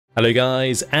Hello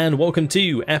guys, and welcome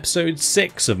to episode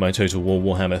 6 of my Total War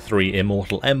Warhammer 3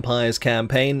 Immortal Empires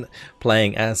campaign,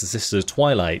 playing as the sisters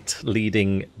Twilight,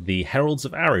 leading the Heralds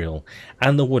of Ariel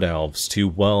and the Wood Elves to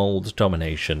world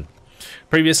domination.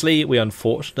 Previously, we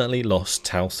unfortunately lost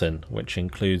Talcin, which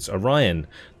includes Orion,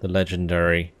 the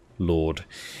legendary lord.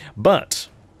 But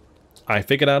I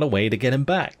figured out a way to get him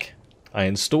back. I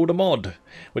installed a mod,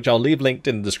 which I'll leave linked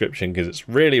in the description because it's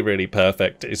really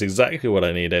perfect. It's exactly what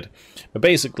I needed. But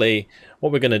basically,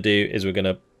 what we're going to do is we're going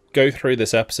to go through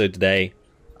this episode today.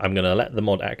 I'm going to let the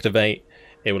mod activate.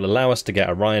 It will allow us to get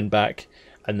Orion back,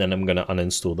 and then I'm going to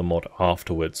uninstall the mod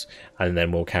afterwards, and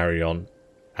then we'll carry on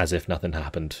as if nothing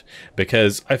happened.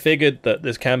 Because I figured that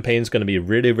this campaign is going to be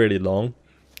really long.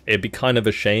 It'd be kind of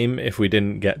a shame if we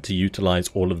didn't get to utilize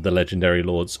all of the legendary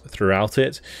lords throughout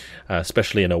it,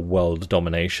 especially in a world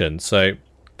domination. So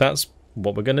that's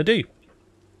what we're going to do.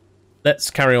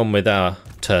 Let's carry on with our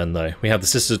turn though. We have the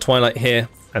Sisters of Twilight here,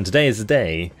 and today is the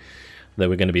day that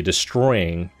we're going to be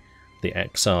destroying the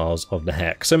exiles of the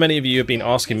Heck. So many of you have been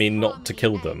asking me not to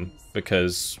kill them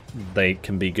because they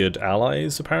can be good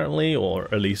allies apparently, or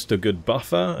at least a good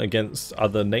buffer against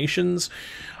other nations.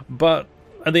 But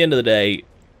at the end of the day,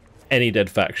 any dead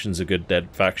faction's a good dead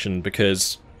faction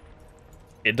because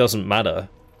it doesn't matter.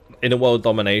 In a world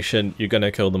domination, you're going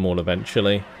to kill them all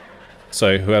eventually.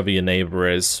 So whoever your neighbor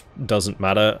is doesn't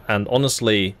matter. And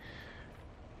honestly,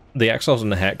 the exiles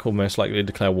in the Heck will most likely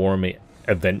declare war on me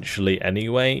eventually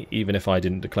anyway, even if I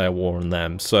didn't declare war on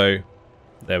them. So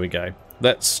there we go.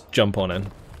 Let's jump on in.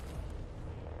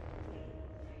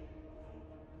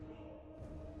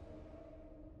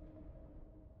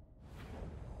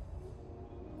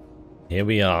 Here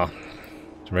we are,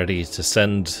 ready to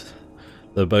send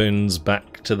the bones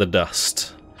back to the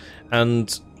dust.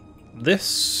 And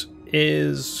this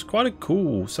is quite a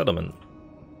cool settlement.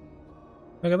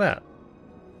 Look at that.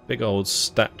 Big old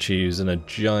statues and a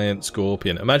giant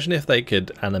scorpion. Imagine if they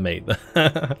could animate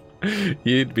that.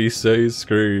 You'd be so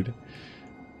screwed.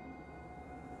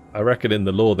 I reckon in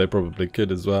the lore they probably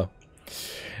could as well.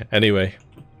 Anyway.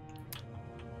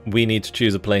 We need to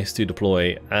choose a place to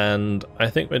deploy, and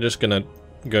I think we're just gonna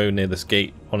go near this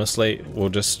gate. Honestly, we'll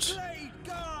just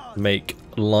make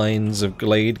lines of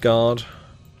glade guard,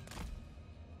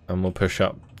 and we'll push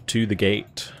up to the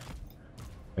gate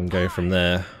and go from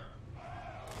there.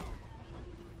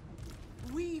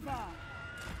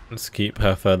 Let's keep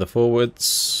her further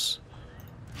forwards.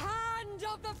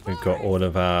 We've got all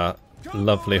of our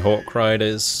lovely Hawk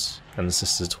Riders and the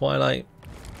Sisters Twilight.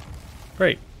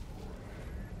 Great.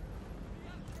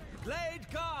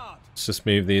 Let's just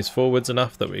move these forwards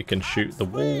enough that we can shoot the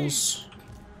walls.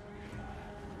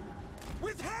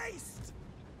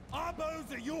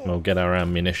 We'll get our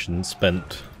ammunition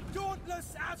spent.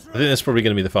 I think that's probably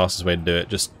going to be the fastest way to do it.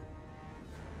 Just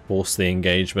force the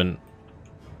engagement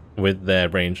with their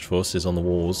ranged forces on the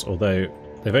walls. Although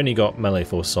they've only got melee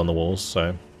forces on the walls, so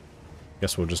I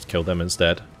guess we'll just kill them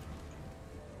instead.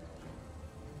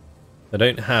 They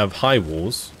don't have high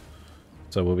walls,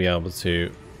 so we'll be able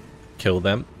to kill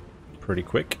them pretty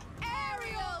quick.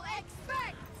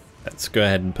 Let's go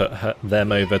ahead and put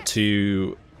them over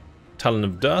to Talon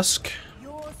of Dusk.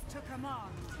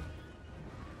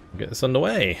 Get this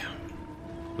underway.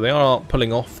 They are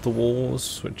pulling off the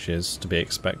walls, which is to be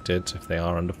expected if they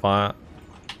are under fire.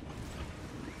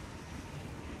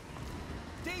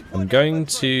 I'm going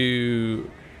to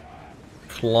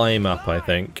climb up, I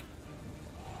think,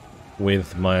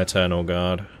 with my Eternal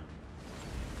Guard.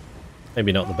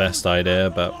 Maybe not the best idea,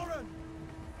 but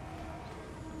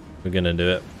we're gonna do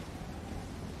it.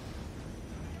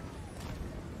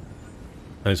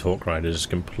 Those Hawk Riders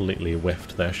just completely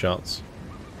whiffed their shots.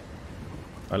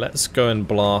 Right, let's go and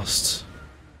blast.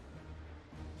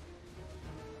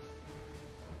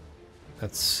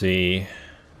 Let's see.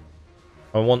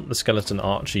 I want the skeleton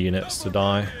archer units to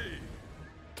die.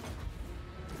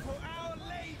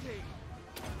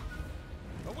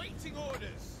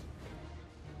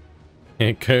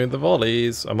 Here go the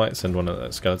volleys. I might send one of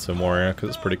that skeleton warrior because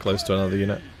it's pretty close to another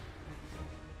unit.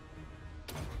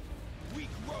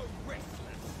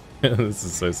 This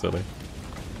is so silly.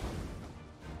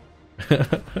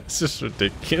 It's just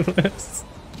ridiculous.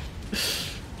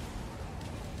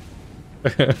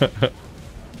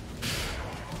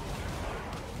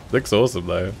 Looks awesome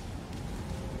though.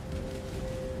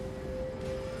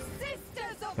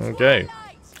 Okay,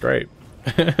 great.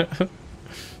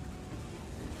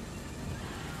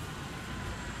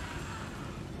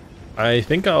 I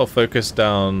think I'll focus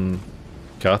down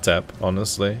Kartep,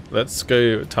 honestly. Let's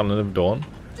go Talon of Dawn,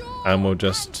 and we'll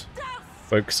just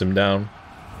focus him down.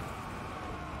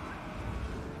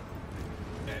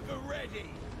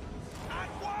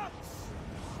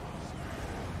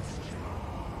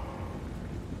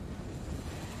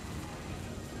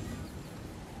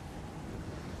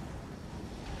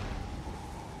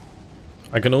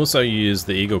 I can also use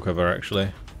the eagle cover,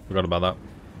 actually. Forgot about that.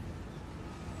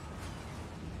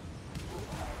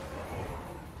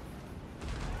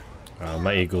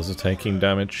 My eagles are taking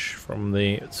damage from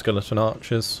the skeleton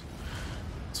archers,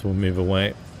 so we'll move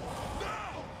away.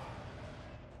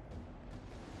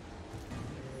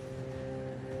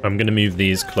 I'm going to move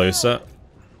these closer.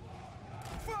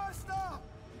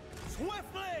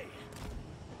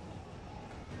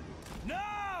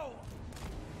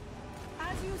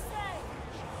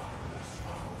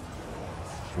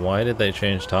 Why did they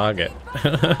change target?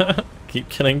 Keep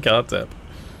killing Kartep.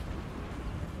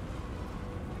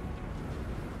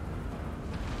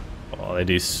 Oh, they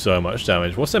do so much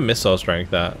damage. What's their missile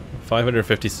strength at?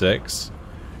 556.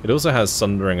 It also has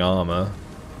sundering armor.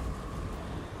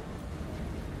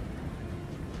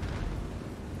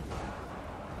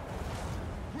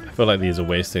 I feel like these are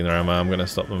wasting their ammo. I'm going to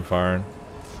stop them firing.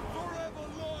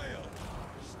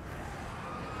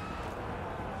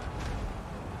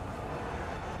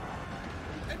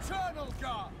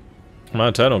 My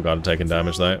Eternal Guard are taking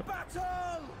damage though.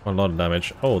 A lot of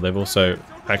damage. Oh, they've also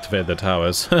activated their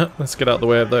towers. Let's get out the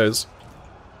way of those.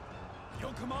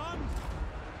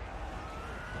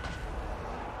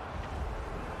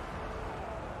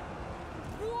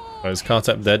 Oh, is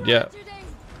Kartep dead yet?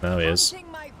 Now he is.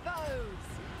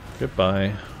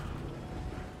 Goodbye.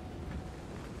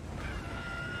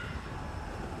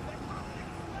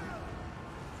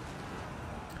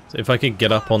 So if I could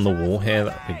get up on the wall here,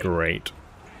 that'd be great.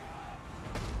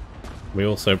 We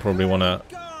also probably want to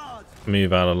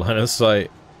move out of line of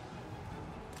sight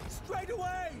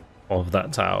of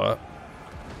that tower.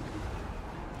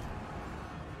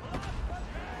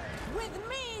 With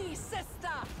me, sister.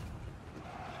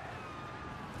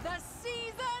 The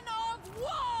season of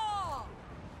war.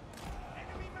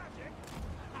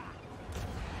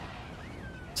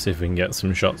 See if we can get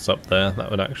some shots up there.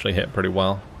 That would actually hit pretty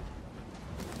well.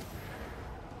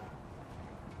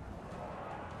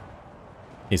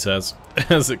 He says,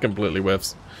 as it completely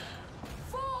whiffs.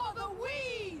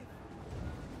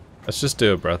 Let's just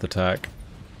do a breath attack.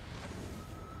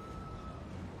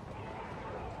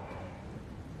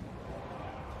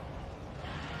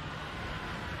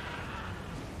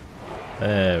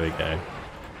 There we go.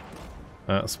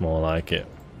 That's more like it.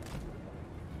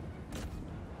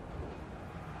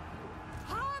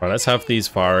 Right, let's have these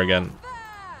fire again.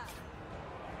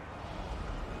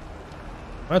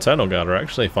 My Eternal Guard are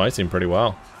actually fighting pretty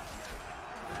well.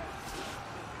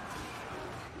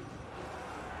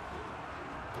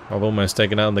 I've almost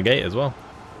taken out the gate as well.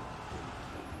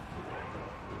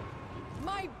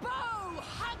 My bow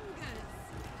hungers.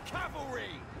 Cavalry.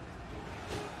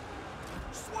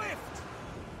 Swift.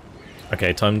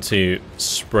 Okay, time to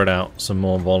spread out some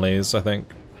more volleys, I think.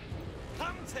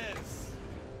 Hunters.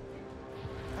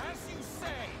 As you say.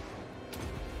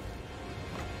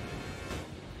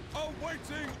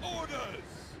 Awaiting orders.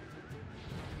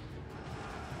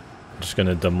 Just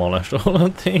gonna demolish all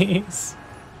of these.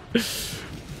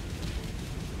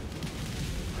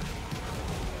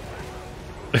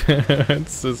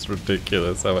 It's just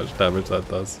ridiculous how much damage that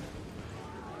does.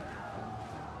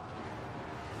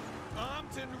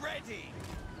 Armed and ready.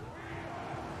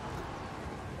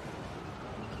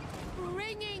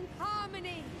 Bringing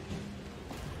harmony.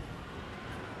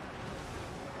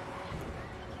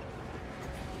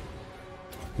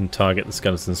 And target the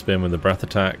skeleton spin with the breath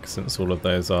attack, since all of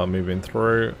those are moving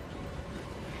through.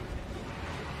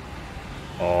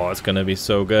 Oh, it's gonna be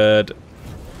so good.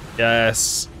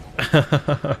 Yes.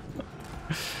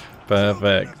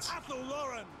 Perfect.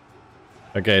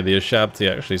 Okay, the Ashabti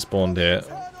actually spawned here.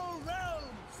 I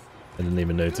didn't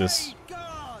even notice.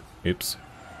 Oops.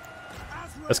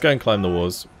 Let's go and climb the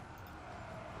walls.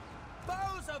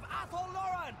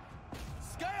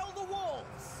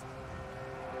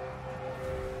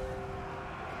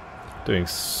 Doing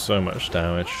so much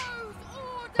damage.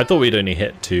 I thought we'd only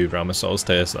hit 2 Ramasol's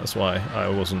Tears, that's why I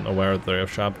wasn't aware of the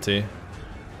Ashabti.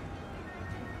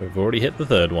 We've already hit the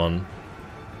 3rd one.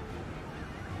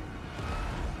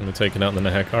 And we're taking out the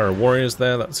Nehekara warriors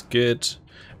there, that's good.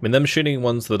 I mean, them shooting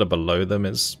ones that are below them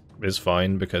is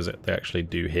fine, because they actually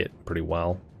do hit pretty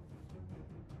well.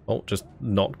 Oh, just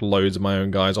knocked loads of my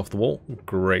own guys off the wall.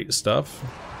 Great stuff.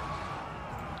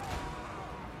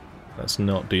 Let's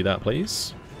not do that,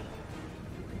 please.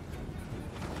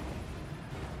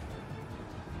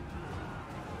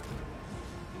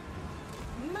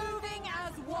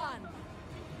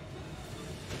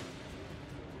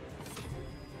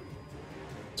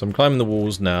 So I'm climbing the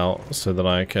walls now so that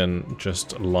I can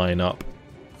just line up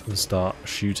and start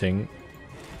shooting.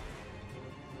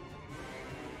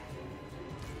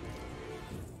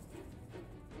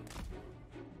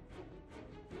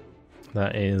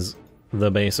 That is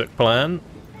the basic plan.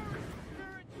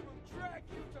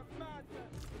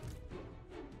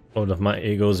 All of my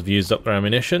eagles have used up their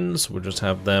ammunitions. We'll just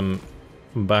have them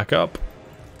back up.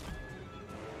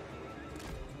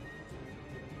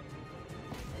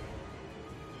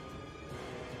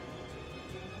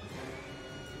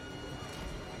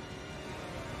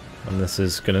 And this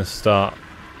is going to start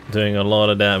doing a lot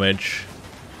of damage.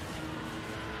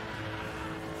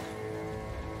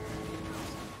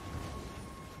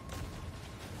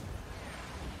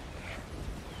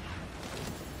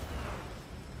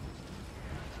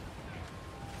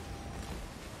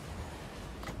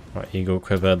 Right, Eagle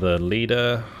Quiver, the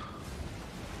leader.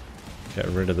 Get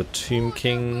rid of the Tomb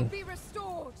King.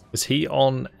 Is he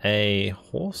on a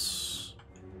horse?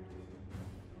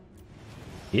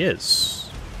 He is.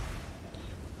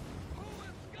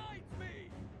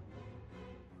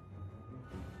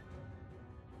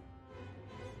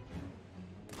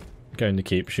 Going to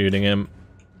keep shooting him.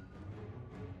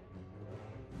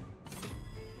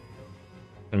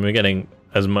 And we're getting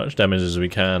as much damage as we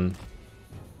can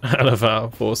out of our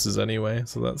forces anyway,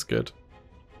 so that's good.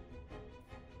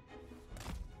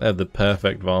 They have the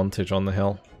perfect vantage on the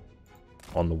hill.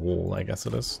 On the wall, I guess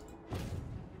it is.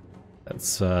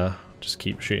 Let's just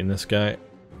keep shooting this guy.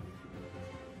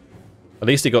 At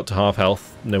least he got to half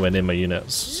health, nowhere near my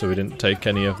units, so we didn't take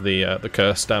any of the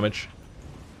curse damage.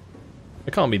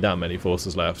 There can't be that many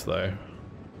forces left, though.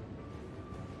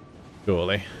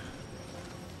 Surely.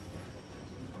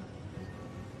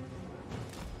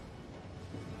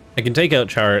 I can take out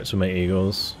chariots with my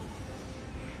eagles.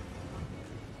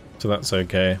 So that's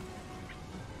okay.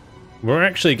 We're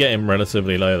actually getting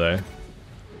relatively low, though.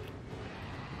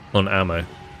 On ammo.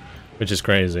 Which is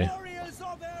crazy.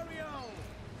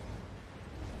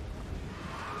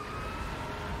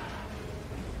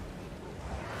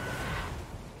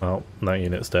 Well, that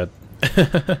unit's dead.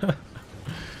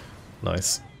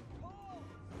 Nice.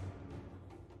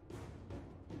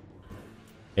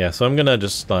 Yeah, so I'm gonna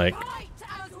just, like,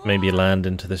 maybe land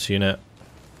into this unit.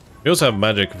 We also have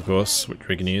magic, of course, which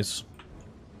we can use.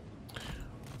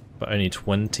 But only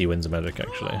 20 wins of magic,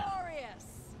 actually.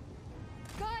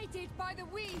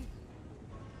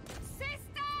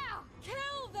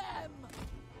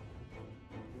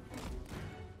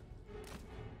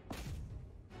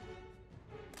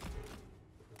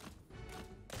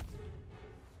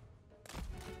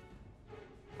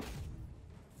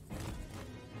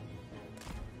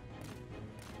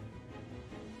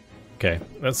 Okay,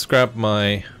 let's grab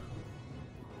my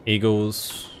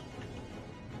eagles.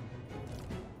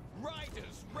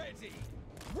 Riders ready.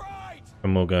 Ride.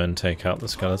 And we'll go and take out the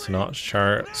skeleton arch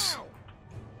chariots.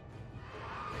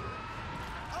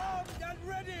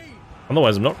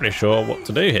 Otherwise, I'm not really sure what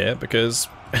to do here because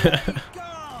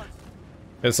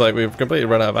it's like we've completely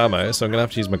run out of ammo, so I'm gonna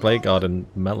have to use my Glade Guard in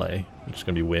melee, which is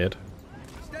gonna be weird.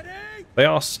 They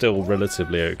are still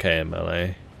relatively okay in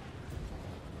melee.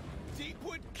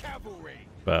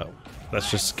 But let's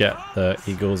just get the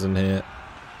eagles in here.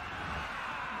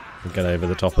 Get over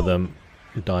the top of them,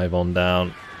 dive on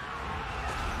down,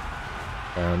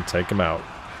 and take them out.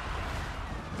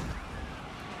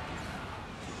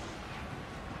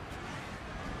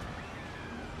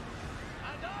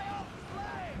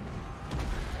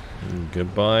 And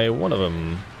goodbye, one of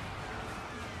them.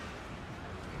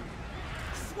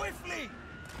 Swiftly,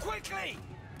 quickly,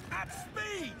 at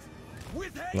speed,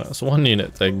 with haste. That's one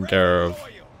unit taken care of.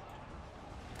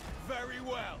 Very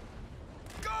well.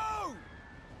 Go!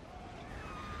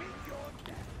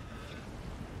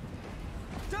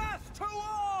 Death to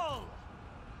all!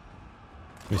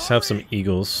 We just have some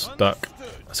eagles stuck.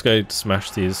 Let's go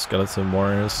smash these skeleton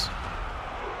warriors.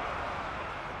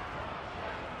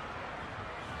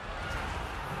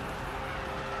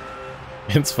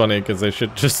 It's funny because they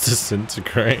should just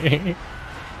disintegrate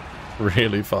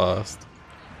really fast.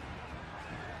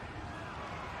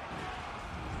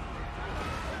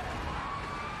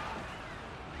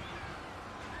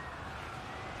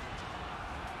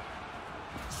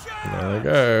 There we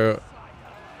go.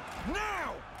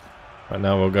 Right,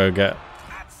 now we'll go get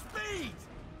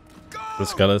the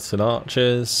skeleton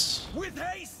archers.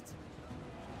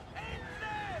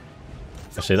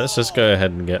 Actually, let's just go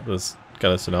ahead and get this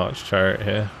skeleton arch chariot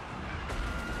here.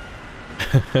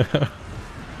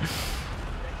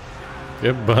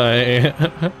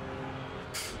 Goodbye.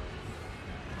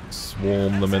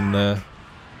 Swarm them in there.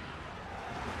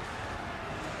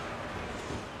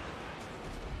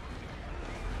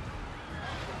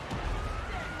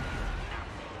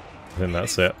 I think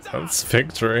that's it. That's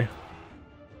victory.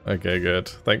 Okay, good.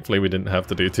 Thankfully we didn't have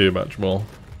to do too much more.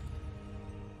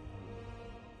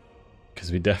 Because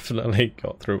because we definitely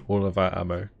got through all of our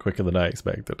ammo quicker than I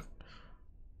expected.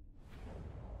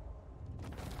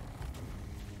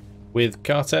 With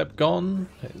Kartep gone,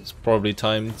 it's probably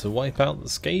time to wipe out the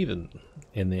Skaven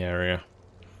in the area.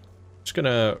 Just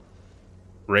gonna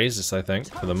raise this, I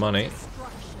think, for the money.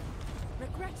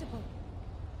 Regrettable,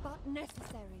 but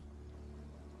necessary.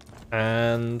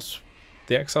 And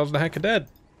the Exiles of the Heck are dead.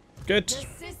 Good. The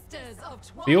Sisters of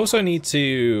Twilight. We also need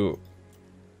to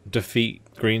defeat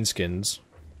Greenskins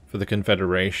for the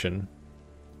Confederation.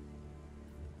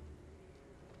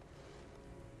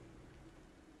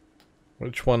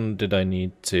 Which one did I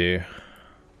need to...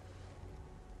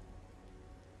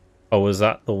 Oh, was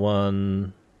that the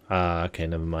one... Ah, okay,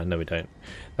 never mind. No, we don't.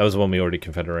 That was the one we already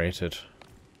confederated.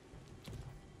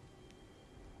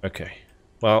 Okay.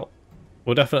 Well,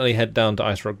 we'll definitely head down to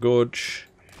Ice Rock Gorge.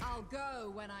 I'll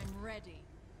go when I'm ready.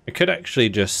 I could actually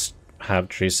just have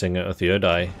Treesinger or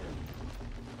Theodai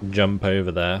jump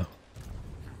over there.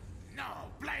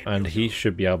 And he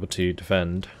should be able to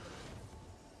defend.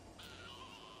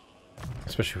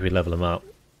 Especially if we level him up.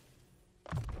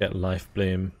 Get Life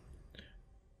Bloom.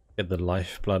 Get the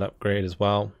Lifeblood upgrade as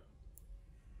well.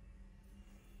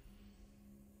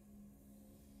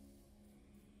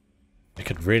 I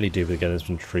could really do with getting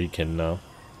some Treekin now.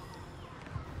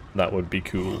 That would be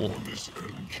cool.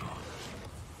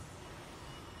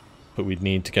 But we'd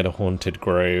need to get a Haunted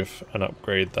Grove and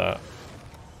upgrade that.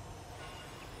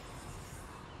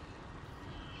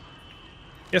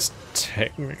 Yes,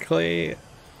 technically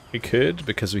we could,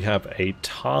 because we have a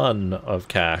ton of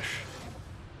cash.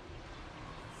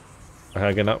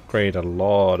 I can upgrade a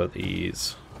lot of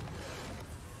these.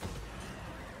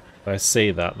 I see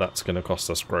that that's going to cost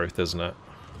us growth, isn't it?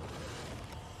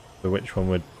 So which one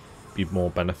would be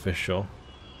more beneficial?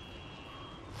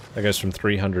 That goes from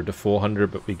 300 to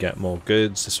 400, but we get more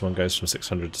goods. This one goes from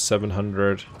 600 to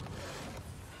 700.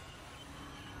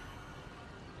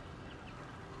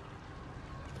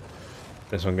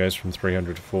 This one goes from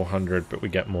 300 to 400, but we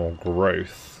get more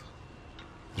growth.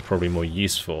 It's probably more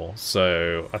useful.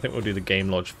 So I think we'll do the Game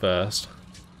Lodge first.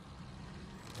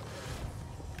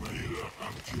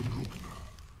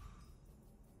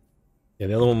 Yeah,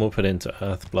 the other one we'll put into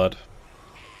Earthblood.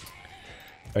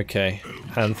 Okay,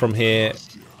 and from here,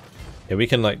 yeah, we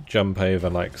can like jump over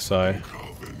like so.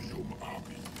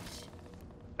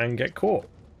 And get caught.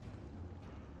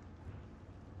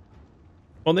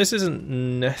 Well, this isn't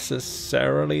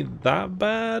necessarily that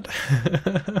bad.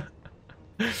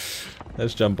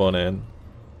 Let's jump on in.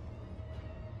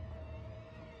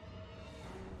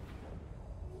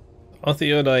 Our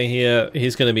Theodai here,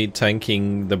 he's going to be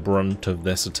tanking the brunt of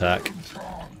this attack.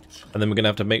 And then we're going to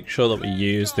have to make sure that we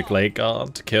use the Glade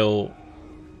Guard to kill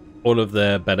all of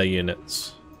their better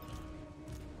units.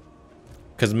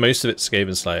 Because most of it's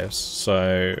Skaven Slaves,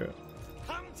 so...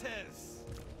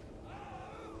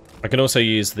 I can also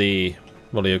use the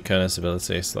Volley of Kernus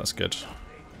ability, so that's good.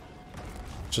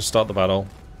 Just start the battle.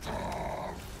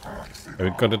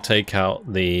 We've got to take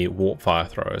out the Warp Fire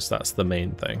Throwers, that's the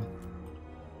main thing.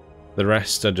 The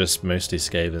rest are just mostly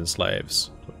Skaven Slaves,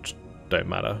 which don't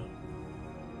matter.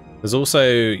 There's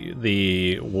also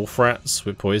the Wolf Rats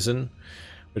with poison,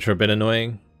 which are a bit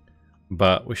annoying,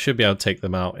 but we should be able to take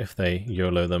them out if they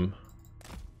YOLO them.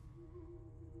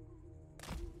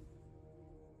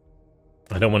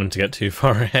 I don't want him to get too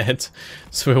far ahead,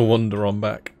 so we'll wander on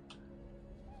back.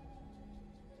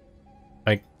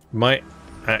 I might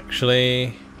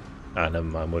actually... Ah, never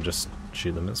mind, we'll just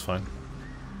shoot them, it's fine.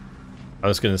 I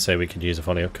was going to say we could use a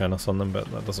Volley of Kernus on them,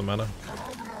 but that doesn't matter.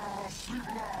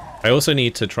 I also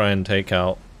need to try and take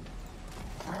out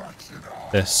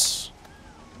this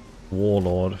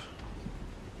Warlord.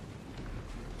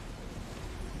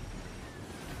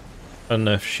 I don't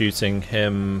know if shooting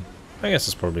him... I guess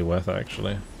it's probably worth it,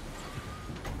 actually.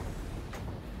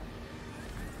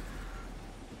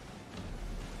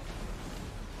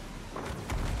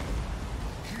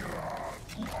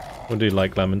 We'll do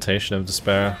like Lamentation of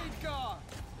Despair.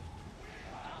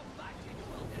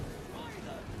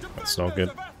 That's not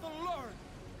good.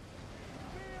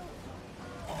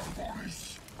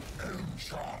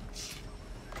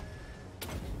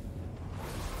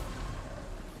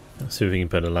 Let's see if we can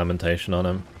put a Lamentation on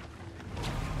him.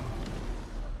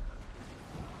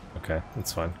 Okay,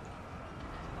 that's fine.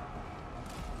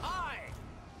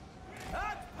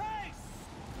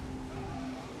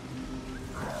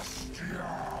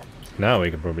 Now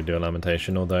we could probably do a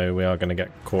Lamentation, although we are going to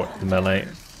get caught in melee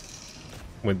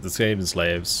with the Skaven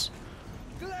Slaves.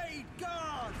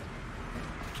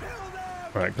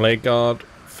 Right, Glade Guard,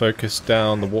 focus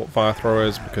down the Warp Fire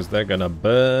Throwers because they're going to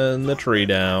burn the tree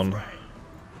down.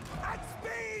 At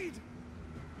speed!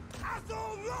 As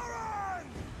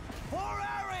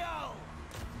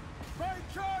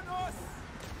Kurnos!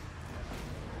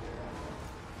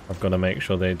 I've got to make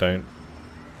sure they don't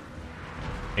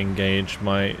engage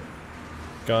my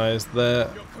guys there.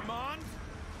 Your command?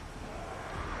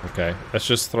 Okay, let's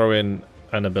just throw in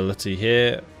an ability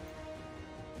here.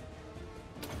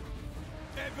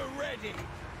 Ever ready.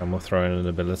 And we'll throw in an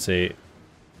ability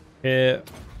here.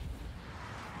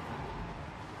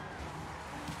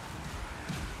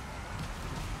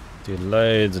 Do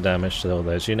loads of damage to all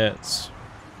those units.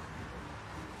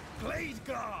 Blade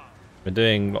guard. We're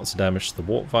doing lots of damage to the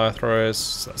warp fire throwers,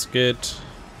 so that's good.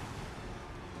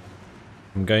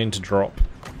 I'm going to drop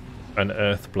an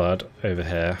earth blood over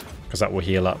here, because that will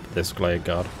heal up this glade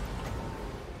guard.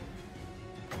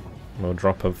 We'll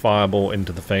drop a fireball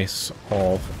into the face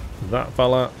of that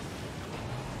fella.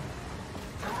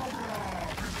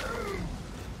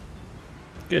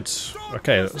 Good.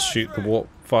 Okay, let's shoot the warp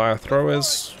fire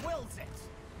throwers.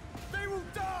 They will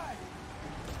die.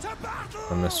 To battle.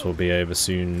 And this will be over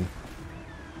soon.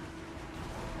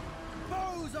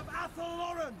 Foes of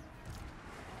Athelloren.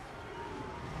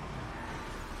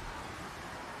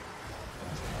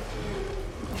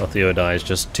 Theodai is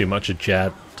just too much a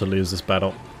Jad to lose this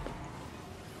battle.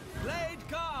 Blade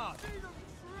guard.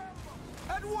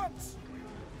 At once.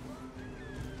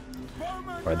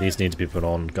 Right, these need to be put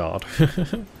on guard. For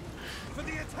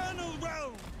the eternal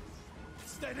realm.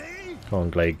 Steady. Come on,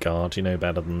 Glade Guard, you know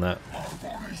better than that.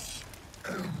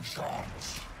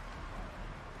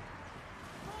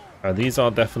 These are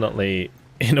definitely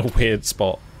in a weird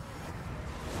spot.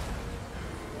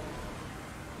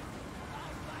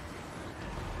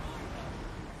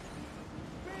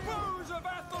 Foes of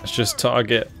Athelloren. Let's just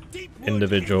target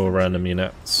individual random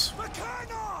units For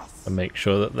Kurnos. and make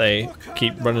sure that they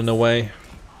keep running away.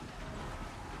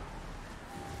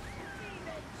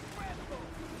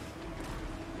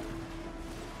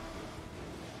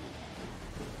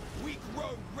 We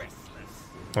grow restless.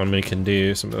 And we can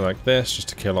do something like this just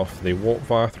to kill off the warp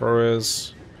fire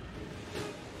throwers.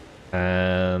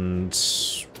 And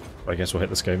I guess we'll hit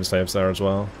the Skaven Slaves there as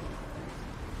well.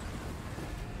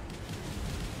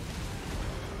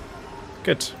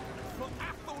 Good. For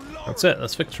Athelloren. That's it,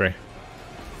 that's victory.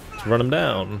 Let's run them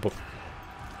down.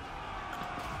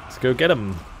 Let's go get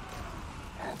them.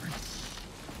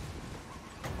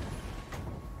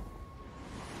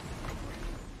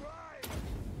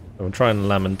 I'm trying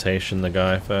Lamentation the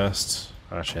guy first.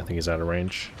 Actually, I think he's out of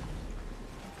range.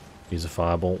 Use a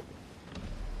fireball.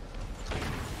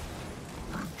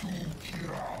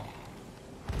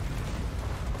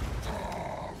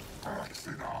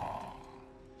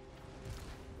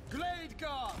 Glade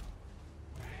guard.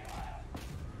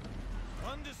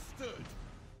 Understood.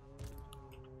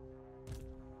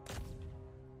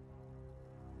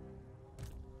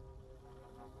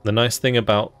 The nice thing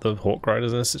about the Hawk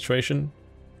Riders in this situation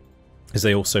is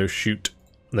they also shoot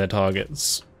their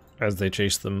targets as they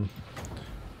chase them.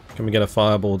 Can we get a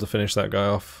fireball to finish that guy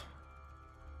off?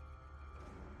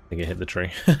 I think it hit the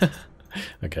tree.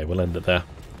 Okay, we'll end it there.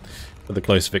 With a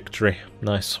close victory.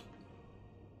 Nice.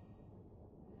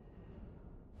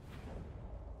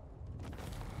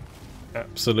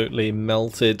 Absolutely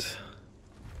melted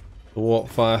the warp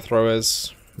fire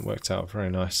throwers. Worked out very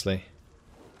nicely.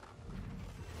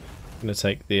 I'm going to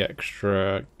take the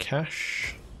extra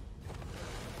cash.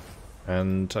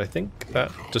 And I think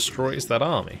that destroys that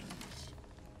army.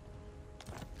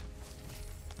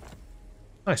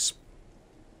 Nice.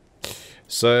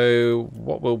 So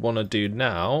what we'll want to do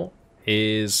now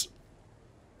is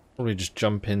probably just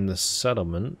jump in the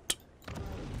settlement.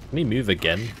 Can he move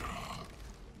again?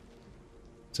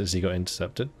 Since he got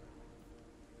intercepted.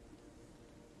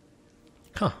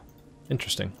 Huh.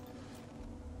 Interesting.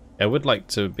 I would like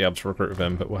to be able to recruit with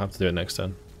him, but we'll have to do it next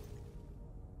turn.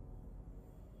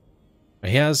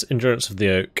 He has Endurance of the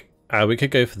Oak. We could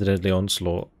go for the Deadly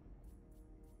Onslaught.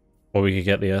 Or we could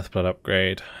get the Earthblood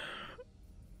upgrade.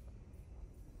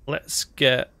 Let's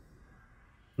get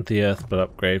the Earthblood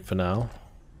upgrade for now.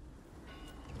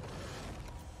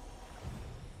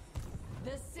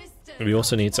 We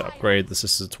also need to upgrade the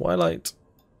Sisters of Twilight.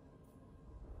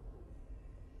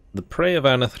 The Prey of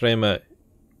Anathrema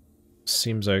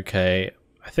seems okay.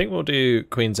 I think we'll do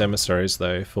Queen's Emissaries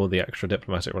though for the extra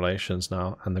diplomatic relations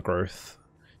now and the growth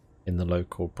in the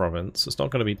local province. It's not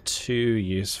going to be too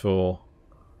useful.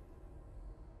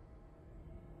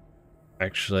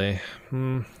 Actually,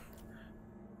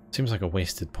 seems like a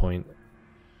wasted point.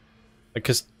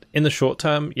 Because in the short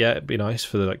term, yeah, it'd be nice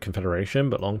for the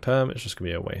Confederation, but long term, it's just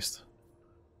going to be a waste.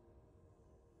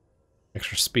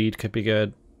 Extra speed could be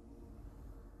good.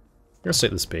 Let's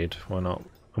take the speed, why not?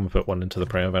 I'm going to put one into the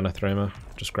Prey of Anathrema.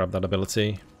 Just grab that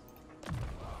ability.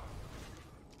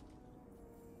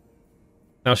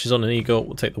 Now she's on an eagle,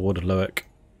 we'll take the Ward of Loic,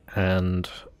 and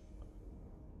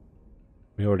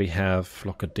we already have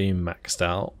Flock of Doom maxed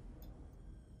out.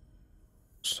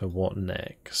 So what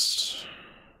next?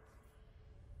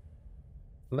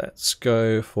 Let's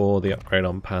go for the upgrade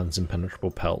on Pan's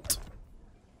Impenetrable Pelt.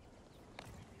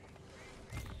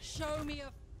 Show me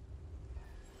a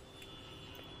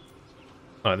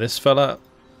Alright, this fella,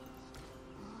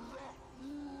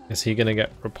 is he gonna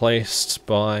get replaced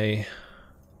by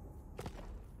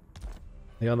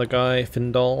the other guy,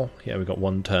 Findol? Yeah, we've got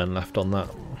one turn left on that.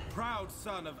 Proud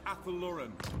son of Athelloran.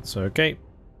 So okay.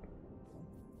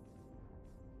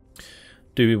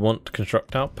 Do we want to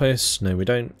construct outposts? No, we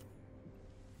don't.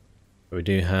 But we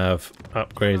do have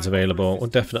upgrades available. We'll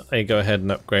definitely go ahead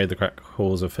and upgrade the Crack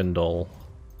Halls of Findol.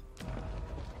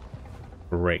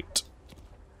 Great.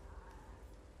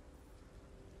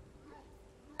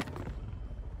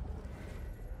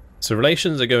 So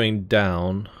relations are going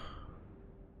down.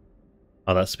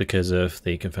 Oh, that's because of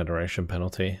the Confederation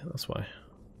penalty. That's why.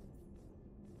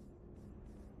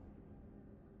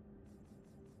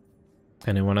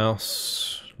 Anyone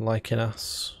else liking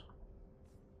us?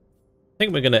 I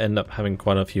think we're going to end up having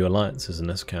quite a few alliances in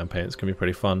this campaign. It's going to be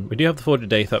pretty fun. We do have the Forge of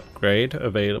Daith upgrade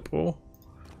available.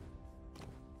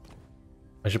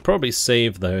 I should probably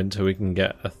save though until we can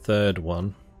get a third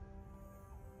one.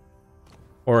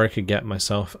 Or I could get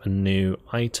myself a new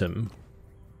item.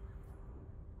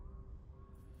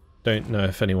 Don't know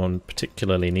if anyone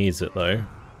particularly needs it though.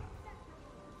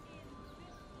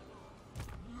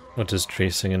 What does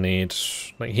Treesinger need?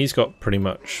 Like, he's got pretty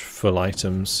much full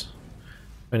items.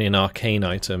 Only an arcane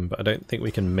item, but I don't think we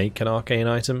can make an arcane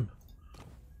item.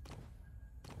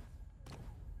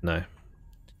 No.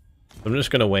 I'm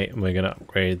just going to wait and we're going to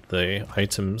upgrade the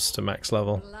items to max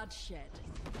level. bloodshed.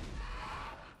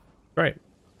 Great.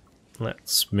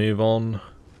 Let's move on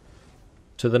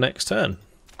to the next turn.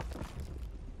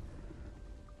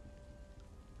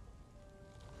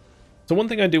 So one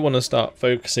thing I do want to start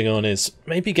focusing on is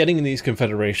maybe getting these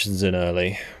confederations in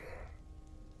early,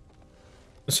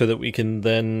 so that we can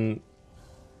then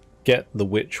get the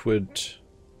Witchwood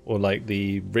or like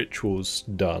the rituals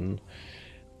done,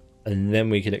 and then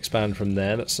we can expand from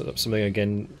there. That's something,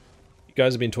 again, you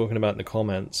guys have been talking about in the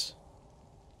comments.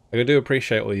 I do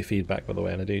appreciate all your feedback, by the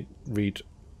way, and I do read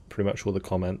pretty much all the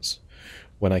comments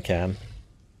when I can.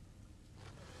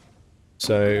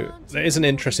 So that is an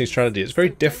interesting strategy. It's very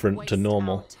different to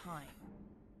normal.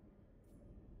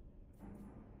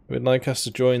 We'd like us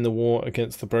to join the war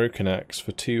against the Broken Axe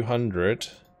for 200.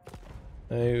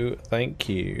 Oh, thank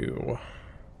you.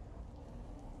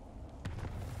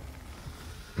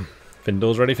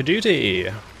 Findor's ready for duty.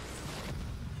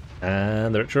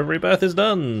 And the Ritual of Rebirth is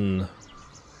done.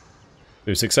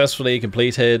 We've successfully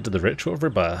completed the Ritual of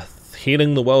Rebirth,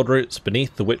 healing the world roots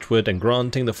beneath the Witchwood and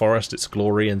granting the forest its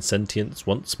glory and sentience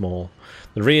once more.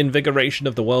 The reinvigoration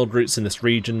of the world roots in this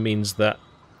region means that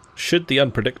should the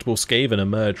unpredictable Skaven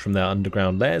emerge from their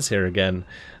underground lairs here again,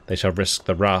 they shall risk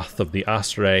the wrath of the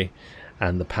Astre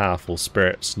and the powerful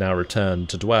spirits now return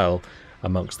to dwell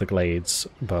amongst the glades,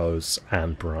 boughs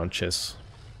and branches.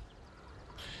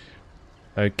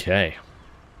 Okay.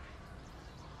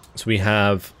 So we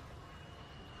have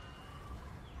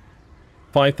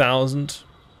 5,000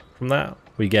 from that.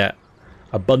 We get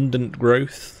abundant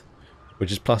growth,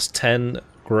 which is plus 10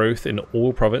 growth in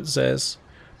all provinces,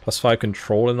 plus 5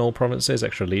 control in all provinces,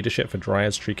 extra leadership for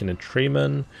Dryads, Treekin and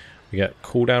Treeman. We get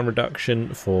cooldown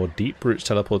reduction for Deep Roots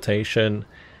teleportation,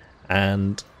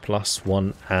 and plus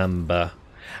 1 amber.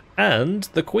 And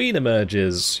the Queen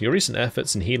emerges. Your recent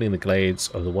efforts in healing the glades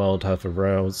of the world have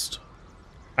aroused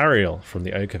Ariel from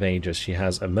the Oak of Ages. She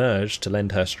has emerged to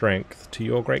lend her strength to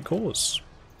your great cause.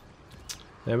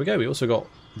 There we go. We also got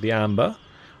the amber,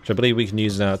 which I believe we can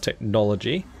use in our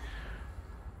technology.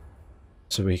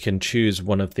 So we can choose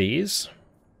one of these.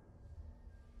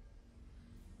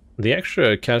 The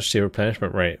extra casualty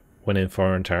replenishment rate when in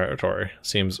foreign territory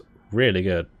seems really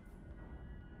good.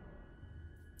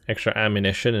 Extra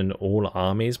ammunition in all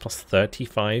armies plus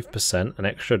 35%, and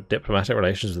extra diplomatic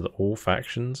relations with all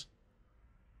factions.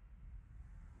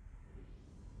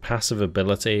 Passive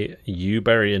ability,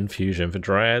 Uberry Infusion for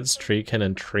Dryads, Treekin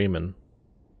and Treeman,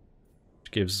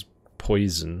 which gives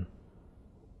poison.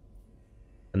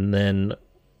 And then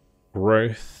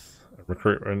growth,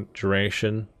 recruitment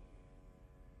duration.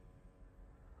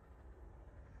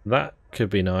 That could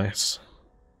be nice.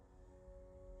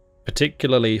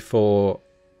 Particularly for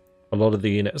a lot of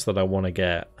the units that I want to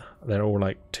get. They're all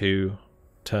like 2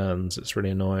 turns. It's really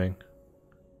annoying.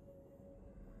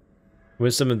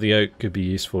 Wisdom of the Oak could be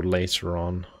useful later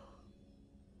on.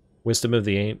 Wisdom of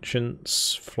the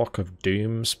Ancients, Flock of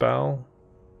Doom spell.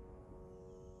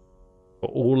 For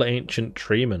all ancient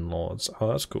treeman lords. Oh,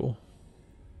 that's cool.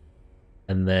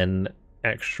 And then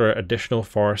extra additional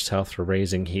forest health for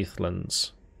raising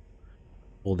heathlands.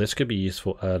 Well, this could be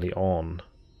useful early on.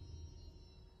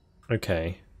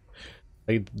 Okay.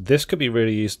 Like, this could be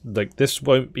really useful. Like, this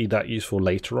won't be that useful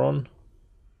later on.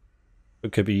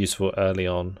 It could be useful early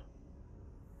on.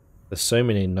 There's so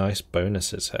many nice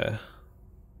bonuses here.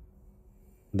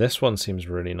 This one seems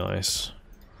really nice.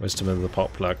 Wisdom of the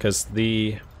Poplar, because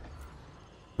the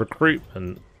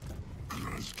recruitment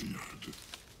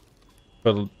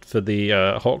for the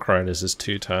Hawk Riders is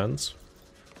 2 turns.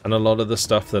 And a lot of the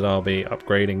stuff that I'll be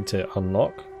upgrading to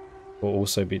unlock will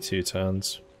also be 2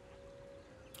 turns.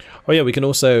 Oh yeah, we can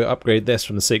also upgrade this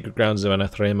from the Sacred Grounds of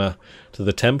Anathrema to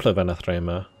the Temple of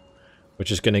Anathrema,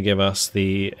 which is going to give us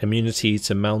the immunity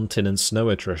to mountain and snow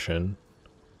attrition.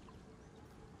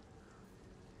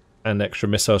 And extra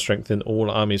missile strength in all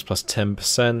armies plus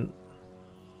 10%.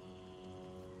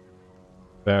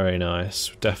 Very nice.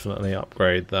 Definitely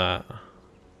upgrade that.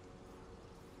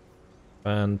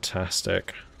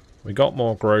 Fantastic. We got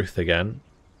more growth again.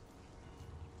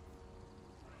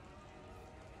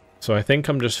 So I think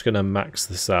I'm just going to max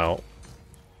this out.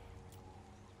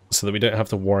 So that we don't have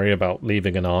to worry about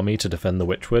leaving an army to defend the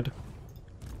Witchwood.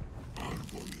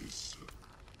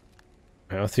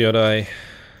 Our Theodai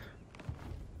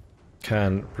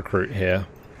can recruit here.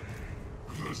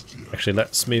 Actually,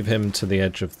 let's move him to the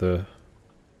edge of the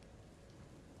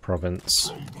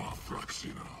province.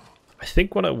 I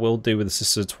think what I will do with the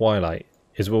Sisters of Twilight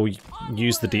is we'll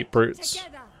use the Deep Roots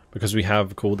because we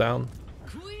have cooldown.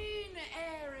 Queen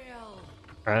Ariel.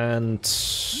 And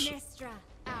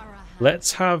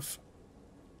let's have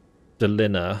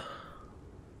Delina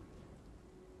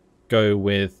go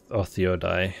with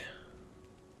Othiodai.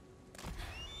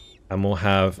 And we'll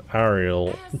have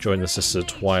Ariel join the Sisters of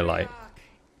Twilight.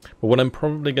 But what I'm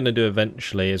probably going to do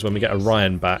eventually is when we get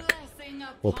Orion back,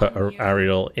 we'll put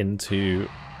Ariel into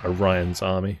Orion's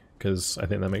army, because I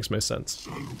think that makes most sense.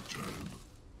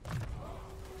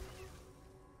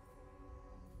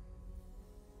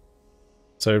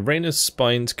 So Rainer's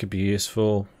Spines could be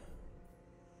useful.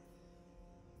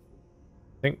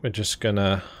 I think we're just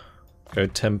gonna go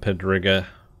Tempered Rigor,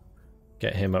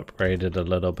 get him upgraded a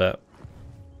little bit.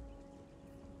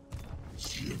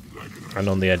 And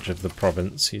on the edge of the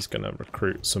province, he's gonna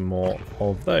recruit some more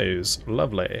of those.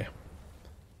 Lovely.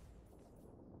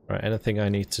 Right, anything I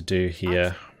need to do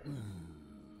here?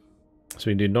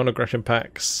 So we do non-aggression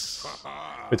packs.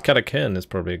 With Katakin is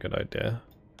probably a good idea.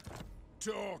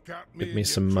 Give me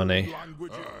some money.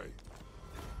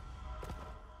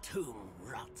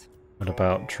 What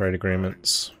about trade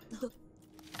agreements?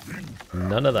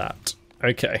 None of that.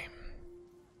 Okay.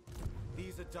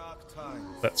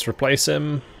 Let's replace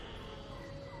him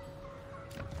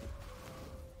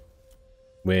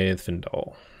with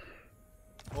Findol.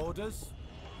 Orders?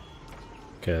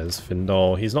 Because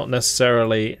Findol, he's not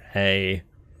necessarily a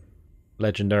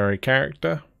legendary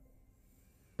character,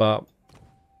 but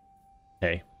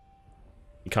hey,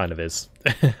 he kind of is.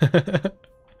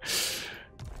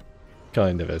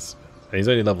 Kind of is. And he's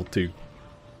only level 2.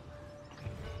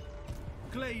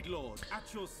 Glade Lord, at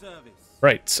your service.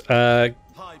 Right,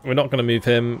 we're not going to move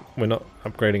him. We're not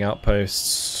upgrading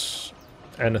outposts.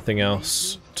 Anything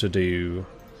else to do?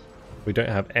 We don't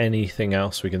have anything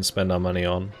else we can spend our money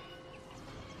on.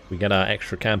 We get our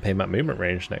extra campaign map movement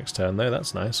range next turn though,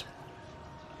 that's nice.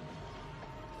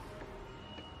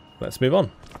 Let's move on.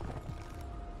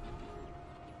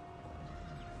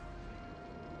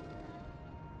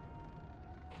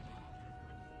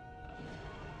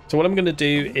 So what I'm going to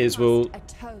do is we'll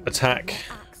attack.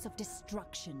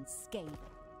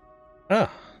 Ah,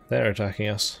 they're attacking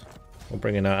us. We'll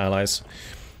bring in our allies.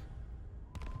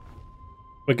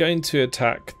 We're going to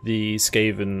attack the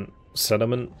Skaven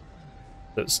settlement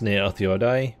that's near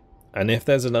Othiodai, and if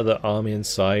there's another army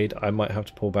inside, I might have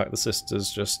to pull back the sisters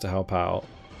just to help out.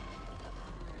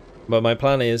 But my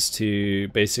plan is to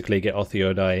basically get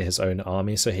Othiodai his own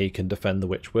army so he can defend the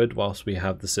Witchwood whilst we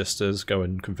have the sisters go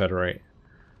and confederate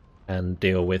and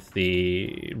deal with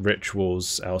the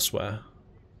rituals elsewhere.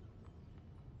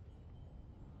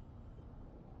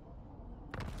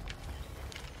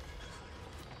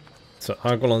 So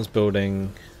Argolon's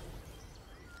building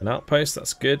an outpost,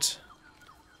 that's good.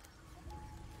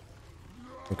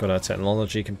 We've got our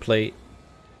technology complete.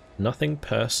 Nothing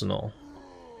personal.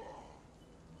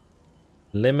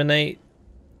 Eliminate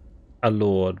a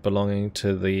lord belonging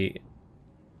to the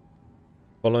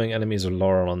following enemies of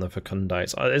Laurel on the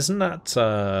Fecundites. Isn't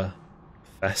that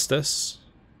Festus?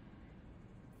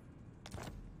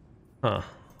 Huh.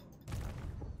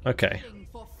 Okay.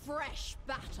 For fresh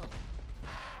battle.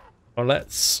 Well,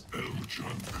 let's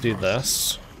do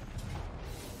this.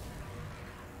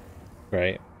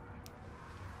 Great.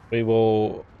 We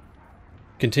will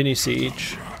continue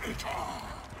siege.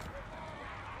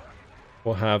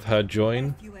 We'll have her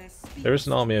join. There is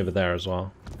an army over there as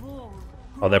well.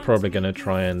 Oh, they're probably going to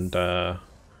try and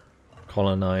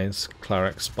colonize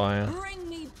Cleric Spire.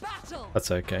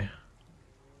 That's okay.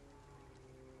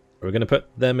 We're going to put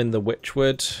them in the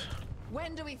Witchwood.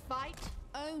 When do we fight?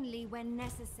 Only when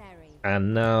necessary.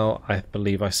 And now I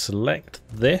believe I select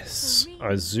this,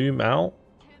 I zoom out,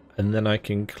 and then I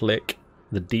can click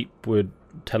the Deepwood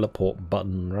teleport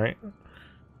button, right?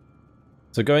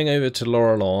 So going over to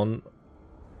Laurelon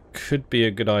could be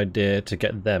a good idea to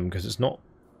get them, because it's not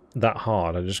that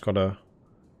hard. I just gotta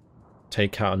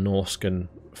take out a Norscan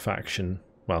faction.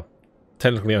 Well,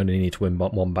 technically I only need to win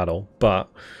one battle, but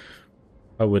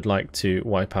I would like to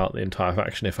wipe out the entire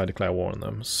faction if I declare war on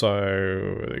them.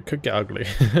 So it could get ugly.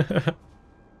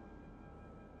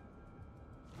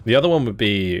 The other one would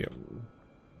be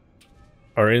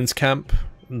Orion's camp.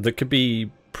 That could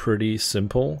be pretty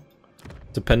simple,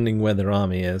 depending where their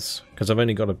army is, because I've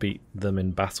only got to beat them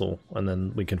in battle and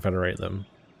then we confederate them.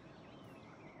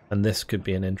 And this could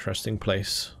be an interesting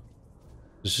place.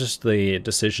 It's just the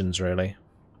decisions, really.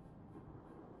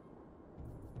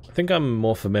 I think I'm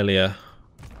more familiar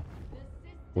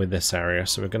with this area,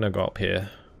 so we're going to go up here.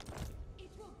 It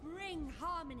will bring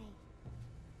harmony.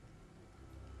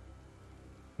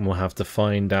 And we'll have to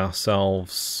find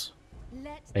ourselves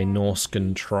a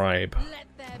Norscan tribe. Let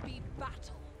there be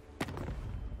battle.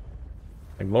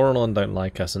 Like, Laurelon don't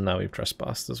like us, and now we've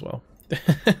trespassed as well.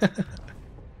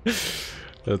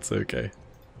 That's okay.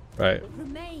 Right.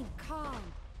 Remain calm.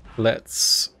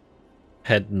 Let's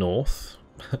head north,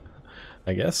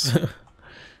 I guess.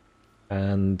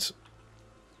 And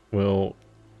we'll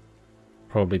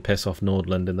probably piss off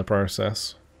Nordland in the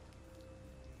process.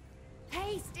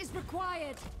 Haste is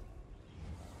required.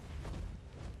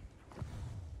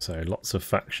 So lots of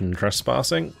faction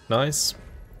trespassing. Nice.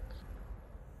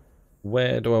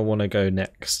 Where do I want to go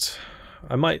next?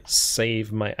 I might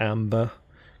save my amber,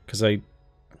 because I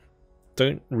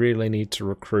don't really need to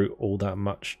recruit all that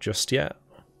much just yet.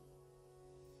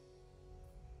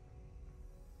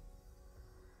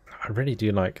 I really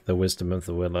do like the Wisdom of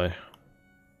the Willow.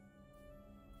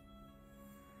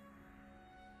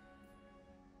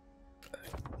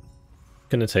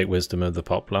 Gonna take Wisdom of the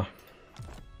Poplar.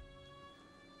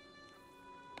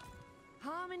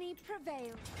 Harmony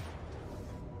prevails.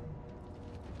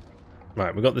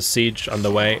 Right, we've got the siege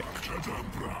underway.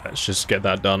 Let's just get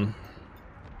that done.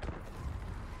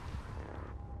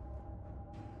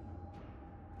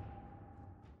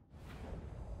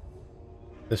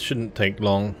 This shouldn't take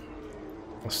long.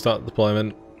 I'll start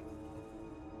deployment.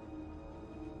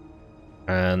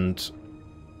 And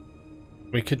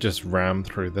we could just ram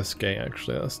through this gate,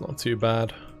 actually. That's not too bad.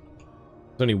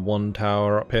 There's only one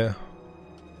tower up here.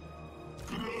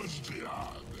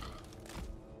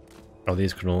 Oh,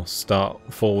 these can all start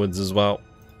forwards as well.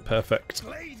 Perfect.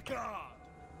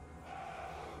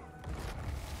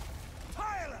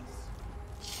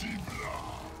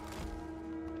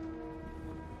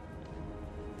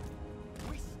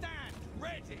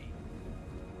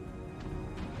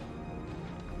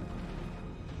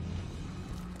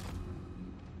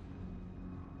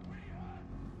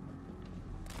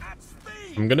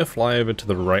 I'm going to fly over to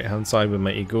the right hand side with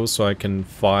my eagles so I can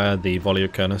fire the volley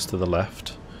of Kernus to the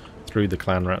left through the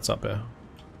clan rats up here.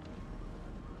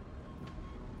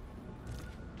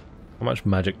 How much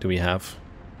magic do we have?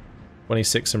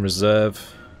 26 in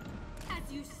reserve.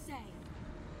 As you say.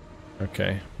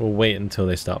 Okay, we'll wait until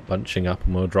they start bunching up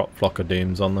and we'll drop Flock of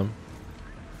Dooms on them.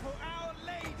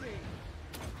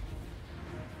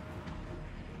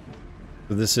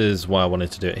 So this is why I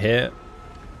wanted to do it here,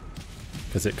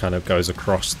 because it kind of goes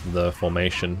across the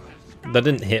formation. That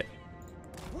didn't hit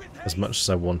as much as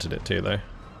I wanted it to, though.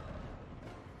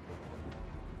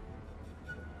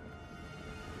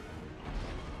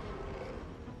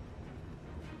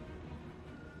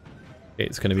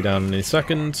 It's going to be down in a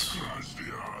second.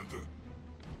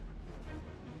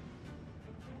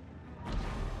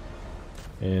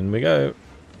 In we go.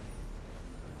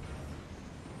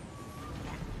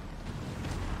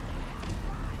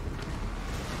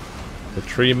 The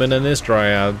Treeman and his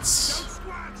Dryads.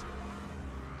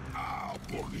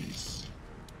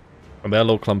 And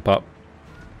they'll all clump up.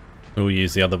 We'll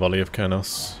use the other volley of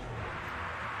Kernus.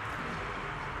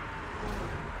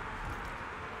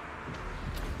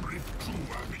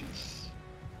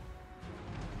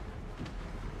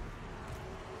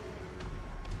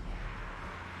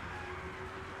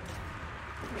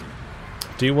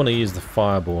 Do you want to use the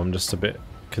fireball? I'm just a bit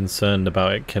concerned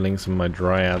about it killing some of my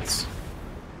dryads.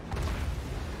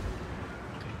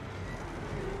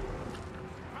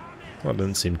 That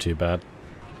didn't seem too bad.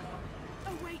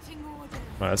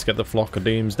 Right, let's get the flock of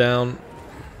dooms down.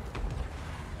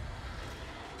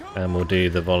 And we'll do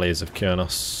the volleys of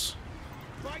Kurnos.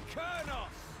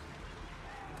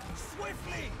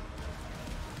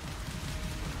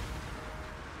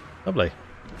 Lovely.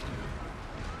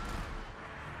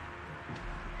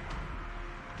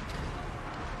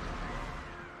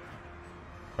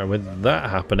 And with that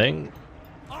happening,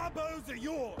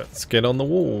 let's get on the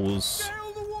walls.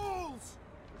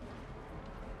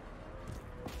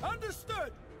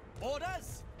 Understood.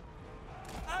 Orders.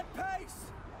 At pace.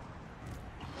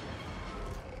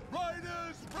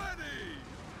 Riders ready.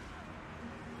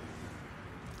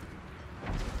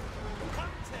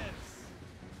 Hunters.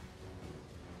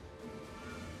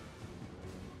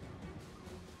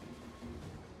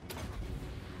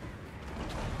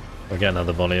 We'll get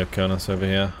another volley of Kurnos over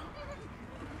here.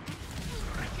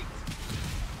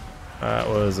 That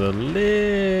was a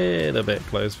little bit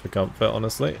close for comfort,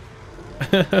 honestly.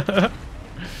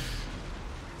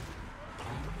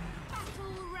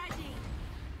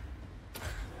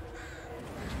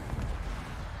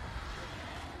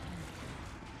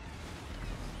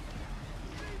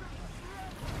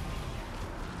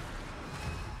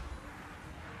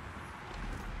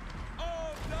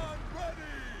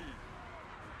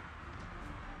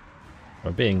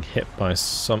 We're being hit by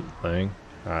something.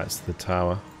 Ah, it's the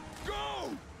tower.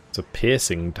 It's a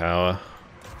piercing tower.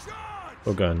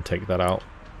 We'll go and take that out.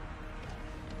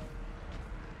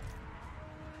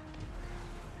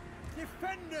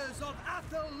 Defenders of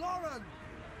Athelloren.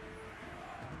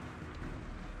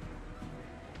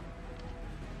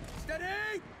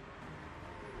 Steady.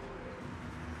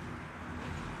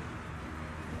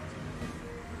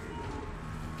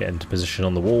 Get into position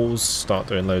on the walls, start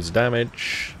doing loads of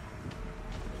damage.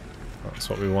 That's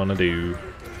what we want to do.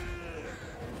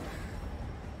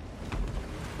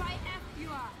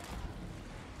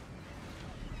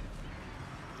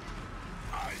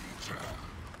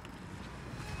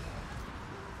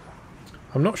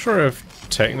 I'm not sure if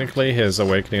technically his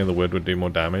Awakening of the Wood would do more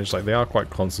damage. Like, they are quite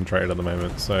concentrated at the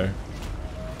moment, so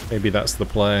maybe that's the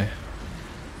play.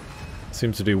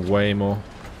 Seems to do way more.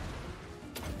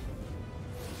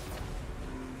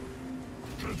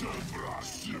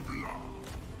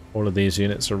 All of these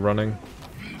units are running.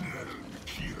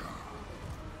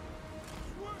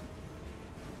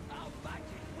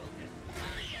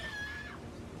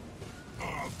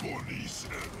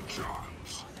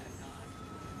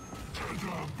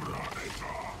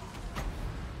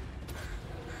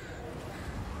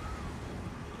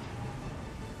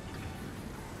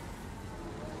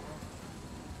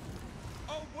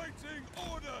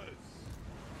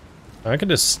 I can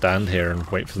just stand here and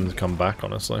wait for them to come back,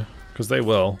 honestly, because they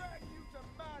will.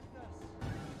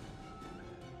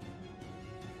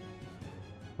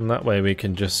 And that way we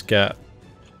can just get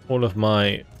all of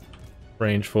my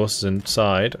range forces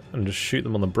inside and just shoot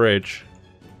them on the bridge.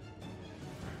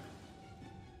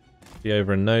 Be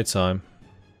over in no time.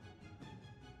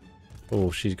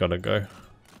 Oh, she's gotta go.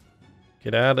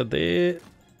 Get out of there.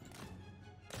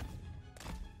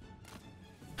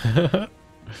 That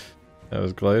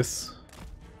was close.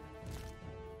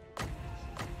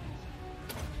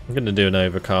 I'm gonna do an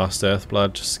overcast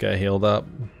Earthblood just to get healed up.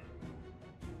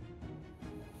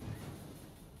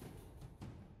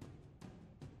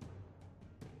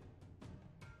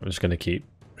 I'm just gonna keep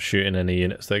shooting any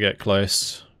units that get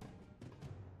close.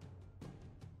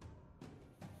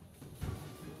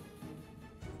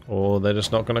 Or they're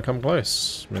just not gonna come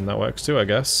close. I mean, that works too, I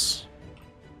guess.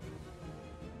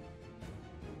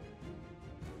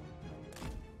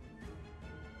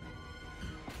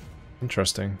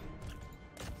 Interesting.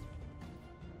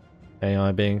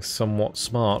 AI being somewhat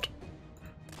smart.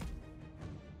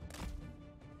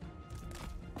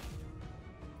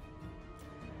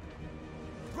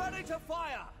 Ready to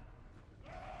fire.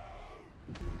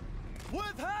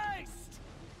 With haste.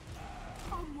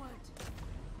 Onward.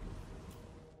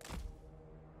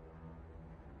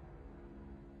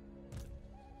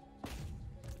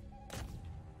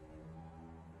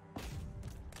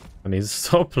 I need to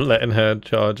stop letting her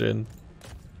charge in.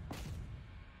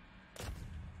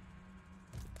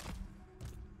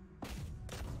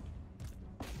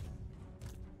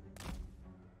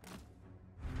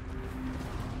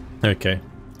 Okay,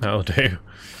 that'll do.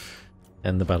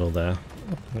 End the battle there.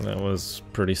 That was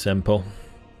pretty simple.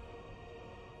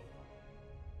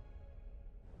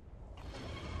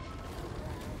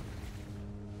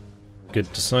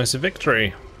 Good decisive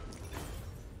victory.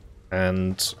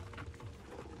 And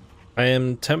I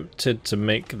am tempted to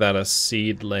make that a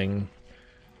seedling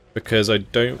because I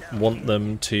don't want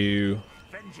them to...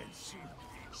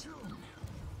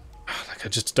 Like, I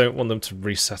just don't want them to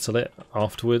resettle it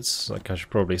afterwards. Like, I should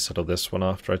probably settle this one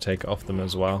after I take it off them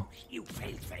as well.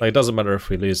 Like, it doesn't matter if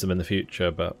we lose them in the future,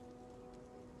 but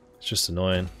it's just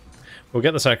annoying. We'll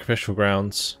get the sacrificial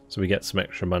grounds, so we get some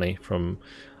extra money from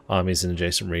armies in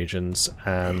adjacent regions,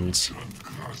 and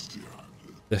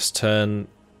this turn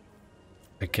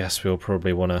I guess we'll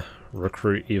probably want to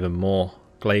recruit even more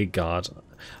Glade Guard.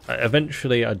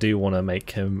 Eventually I do want to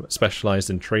make him specialised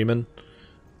in treeman,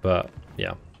 but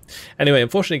yeah. Anyway,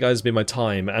 unfortunately guys, it's been my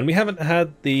time, and we haven't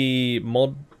had the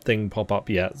mod thing pop up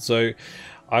yet, so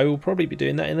I will probably be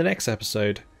doing that in the next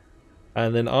episode.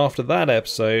 And then after that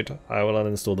episode, I will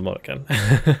uninstall the mod again.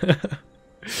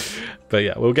 But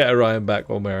yeah, we'll get Orion back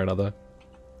one way or another.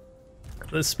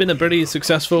 It's been a pretty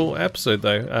successful episode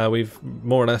though. We've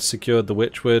more or less secured the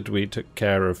Witchwood, we took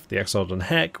care of the Exiled and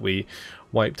Heck, we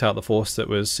wiped out the force that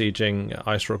was sieging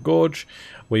Ice Rock Gorge,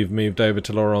 we've moved over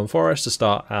to Loron Forest to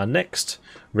start our next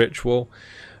ritual,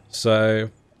 so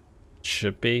it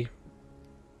should be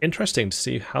interesting to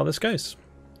see how this goes.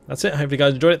 That's it, hopefully you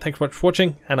guys enjoyed it, thanks so much for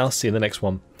watching, and I'll see you in the next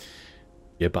one.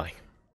 Goodbye.